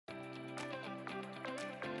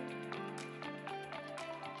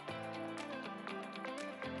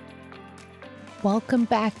Welcome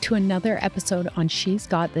back to another episode on She's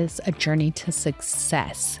Got This, a journey to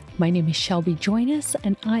success. My name is Shelby Joynes,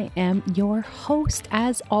 and I am your host.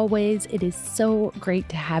 As always, it is so great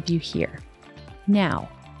to have you here. Now,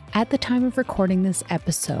 at the time of recording this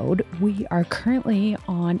episode, we are currently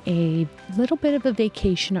on a little bit of a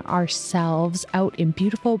vacation ourselves out in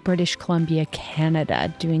beautiful British Columbia,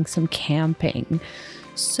 Canada, doing some camping.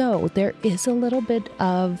 So there is a little bit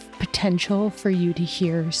of potential for you to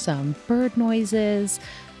hear some bird noises,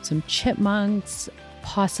 some chipmunks,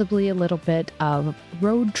 possibly a little bit of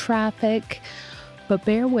road traffic, but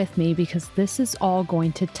bear with me because this is all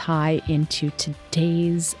going to tie into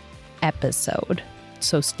today's episode.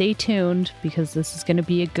 So stay tuned because this is going to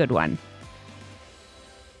be a good one.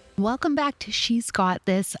 Welcome back to She's Got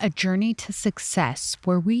This, a journey to success,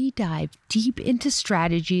 where we dive deep into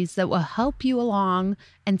strategies that will help you along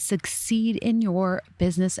and succeed in your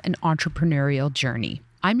business and entrepreneurial journey.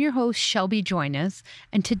 I'm your host, Shelby Joynes,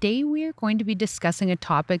 and today we are going to be discussing a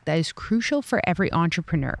topic that is crucial for every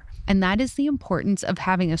entrepreneur, and that is the importance of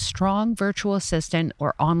having a strong virtual assistant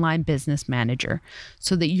or online business manager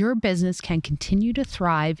so that your business can continue to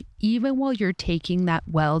thrive even while you're taking that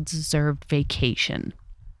well-deserved vacation.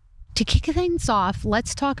 To kick things off,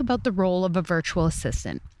 let's talk about the role of a virtual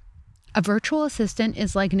assistant. A virtual assistant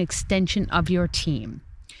is like an extension of your team.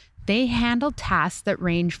 They handle tasks that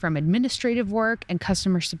range from administrative work and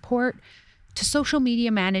customer support to social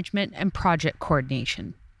media management and project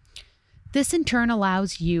coordination. This in turn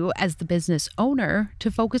allows you as the business owner to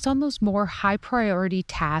focus on those more high priority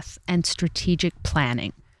tasks and strategic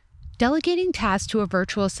planning. Delegating tasks to a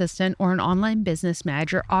virtual assistant or an online business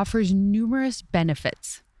manager offers numerous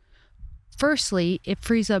benefits. Firstly, it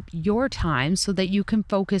frees up your time so that you can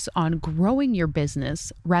focus on growing your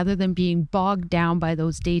business rather than being bogged down by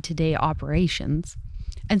those day-to-day operations.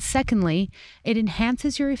 And secondly, it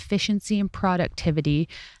enhances your efficiency and productivity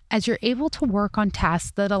as you're able to work on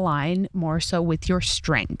tasks that align more so with your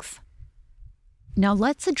strengths. Now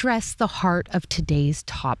let's address the heart of today's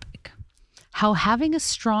topic: how having a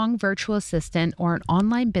strong virtual assistant or an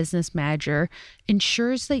online business manager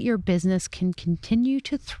ensures that your business can continue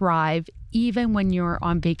to thrive even when you're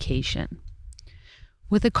on vacation.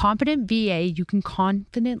 With a competent VA, you can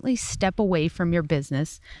confidently step away from your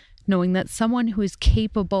business, knowing that someone who is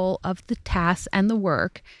capable of the tasks and the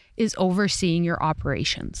work is overseeing your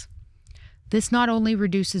operations. This not only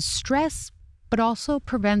reduces stress, but also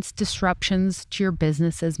prevents disruptions to your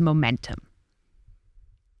business's momentum.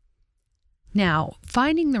 Now,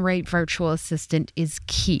 finding the right virtual assistant is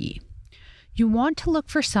key. You want to look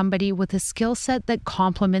for somebody with a skill set that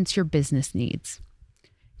complements your business needs.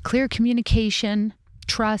 Clear communication,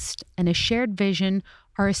 trust, and a shared vision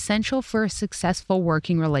are essential for a successful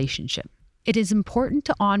working relationship. It is important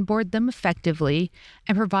to onboard them effectively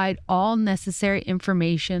and provide all necessary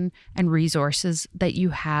information and resources that you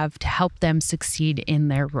have to help them succeed in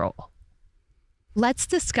their role. Let's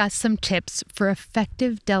discuss some tips for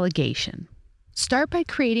effective delegation. Start by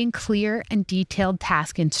creating clear and detailed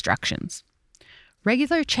task instructions.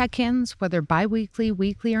 Regular check-ins, whether bi-weekly,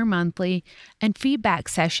 weekly, or monthly, and feedback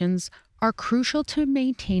sessions are crucial to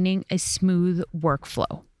maintaining a smooth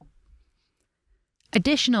workflow.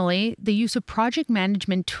 Additionally, the use of project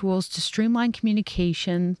management tools to streamline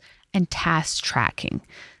communication and task tracking.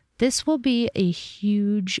 This will be a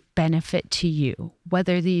huge benefit to you,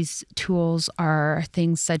 whether these tools are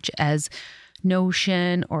things such as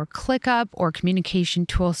Notion or ClickUp, or communication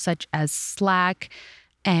tools such as Slack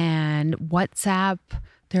and WhatsApp.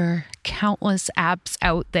 There are countless apps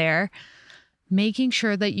out there. Making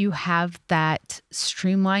sure that you have that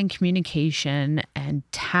streamlined communication and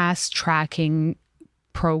task tracking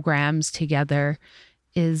programs together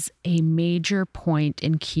is a major point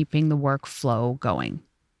in keeping the workflow going.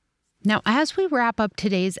 Now, as we wrap up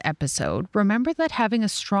today's episode, remember that having a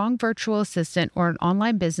strong virtual assistant or an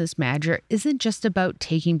online business manager isn't just about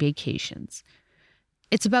taking vacations.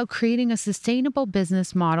 It's about creating a sustainable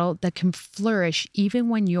business model that can flourish even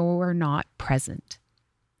when you're not present.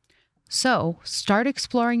 So, start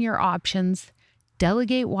exploring your options,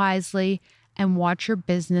 delegate wisely, and watch your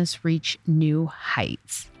business reach new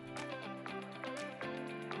heights.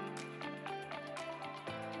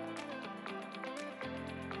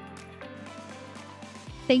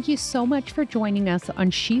 Thank you so much for joining us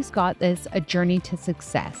on She's Got This, a journey to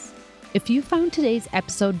success. If you found today's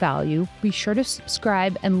episode value, be sure to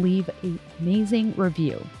subscribe and leave an amazing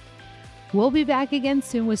review. We'll be back again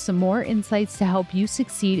soon with some more insights to help you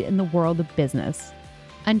succeed in the world of business.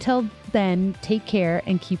 Until then, take care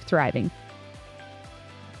and keep thriving.